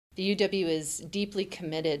The UW is deeply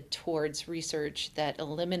committed towards research that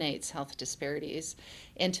eliminates health disparities.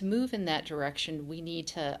 And to move in that direction, we need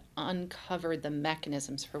to uncover the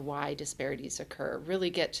mechanisms for why disparities occur, really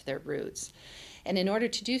get to their roots. And in order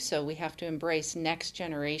to do so, we have to embrace next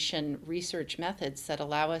generation research methods that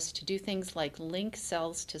allow us to do things like link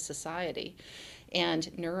cells to society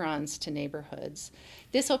and neurons to neighborhoods.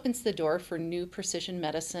 This opens the door for new precision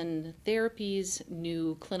medicine therapies,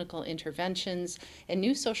 new clinical interventions, and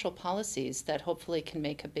new social policies that hopefully can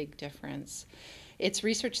make a big difference. It's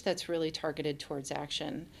research that's really targeted towards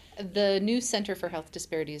action. The new Center for Health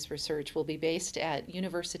Disparities Research will be based at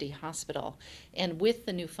University Hospital, and with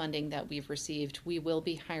the new funding that we've received, we will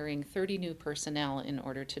be hiring 30 new personnel in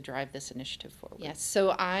order to drive this initiative forward. Yes,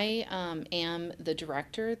 so I am the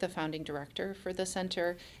director, the founding director for the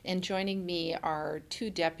center, and joining me are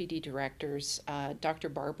two deputy directors, Dr.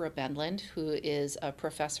 Barbara Bendland, who is a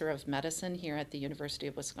professor of medicine here at the University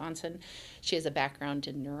of Wisconsin. She has a background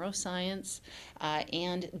in neuroscience,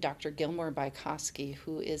 and Dr. Gilmore Bykowski,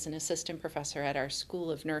 who is an assistant professor at our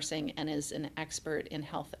School of Nursing and is an expert in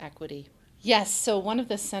health equity. Yes, so one of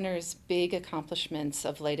the center's big accomplishments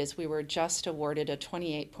of late is we were just awarded a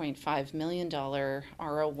 $28.5 million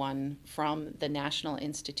R01 from the National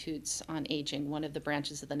Institutes on Aging, one of the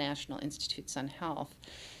branches of the National Institutes on Health,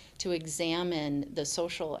 to examine the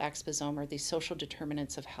social exposome, or the social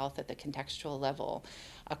determinants of health at the contextual level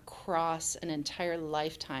across an entire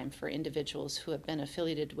lifetime for individuals who have been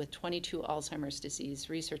affiliated with 22 Alzheimer's disease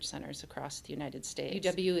research centers across the United States.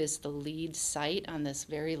 UW is the lead site on this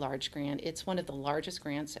very large grant. It's one of the largest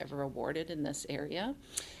grants ever awarded in this area.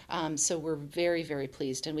 So we're very, very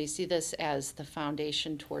pleased, and we see this as the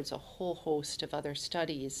foundation towards a whole host of other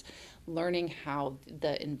studies, learning how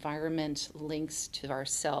the environment links to our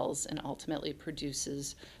cells and ultimately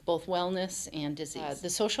produces both wellness and disease. The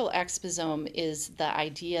social exposome is the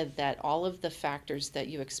idea that all of the factors that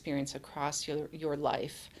you experience across your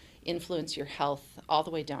life influence your health all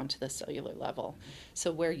the way down to the cellular level.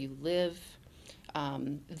 So where you live,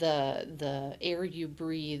 the air you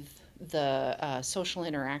breathe, the social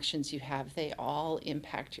interactions you have, they all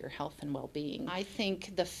impact your health and well-being. I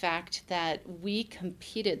think the fact that we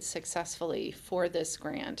competed successfully for this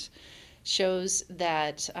grant shows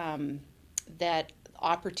that that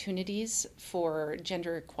opportunities for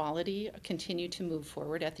gender equality continue to move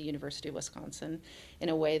forward at the University of Wisconsin in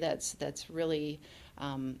a way that's really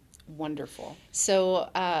wonderful. So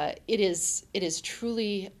it is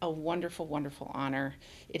truly a wonderful, wonderful honor.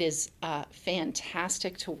 It is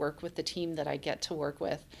fantastic to work with the team that I get to work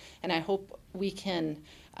with, and I hope we can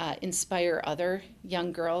inspire other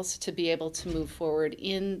young girls to be able to move forward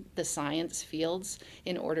in the science fields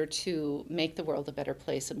in order to make the world a better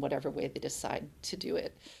place in whatever way they decide to do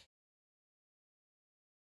it.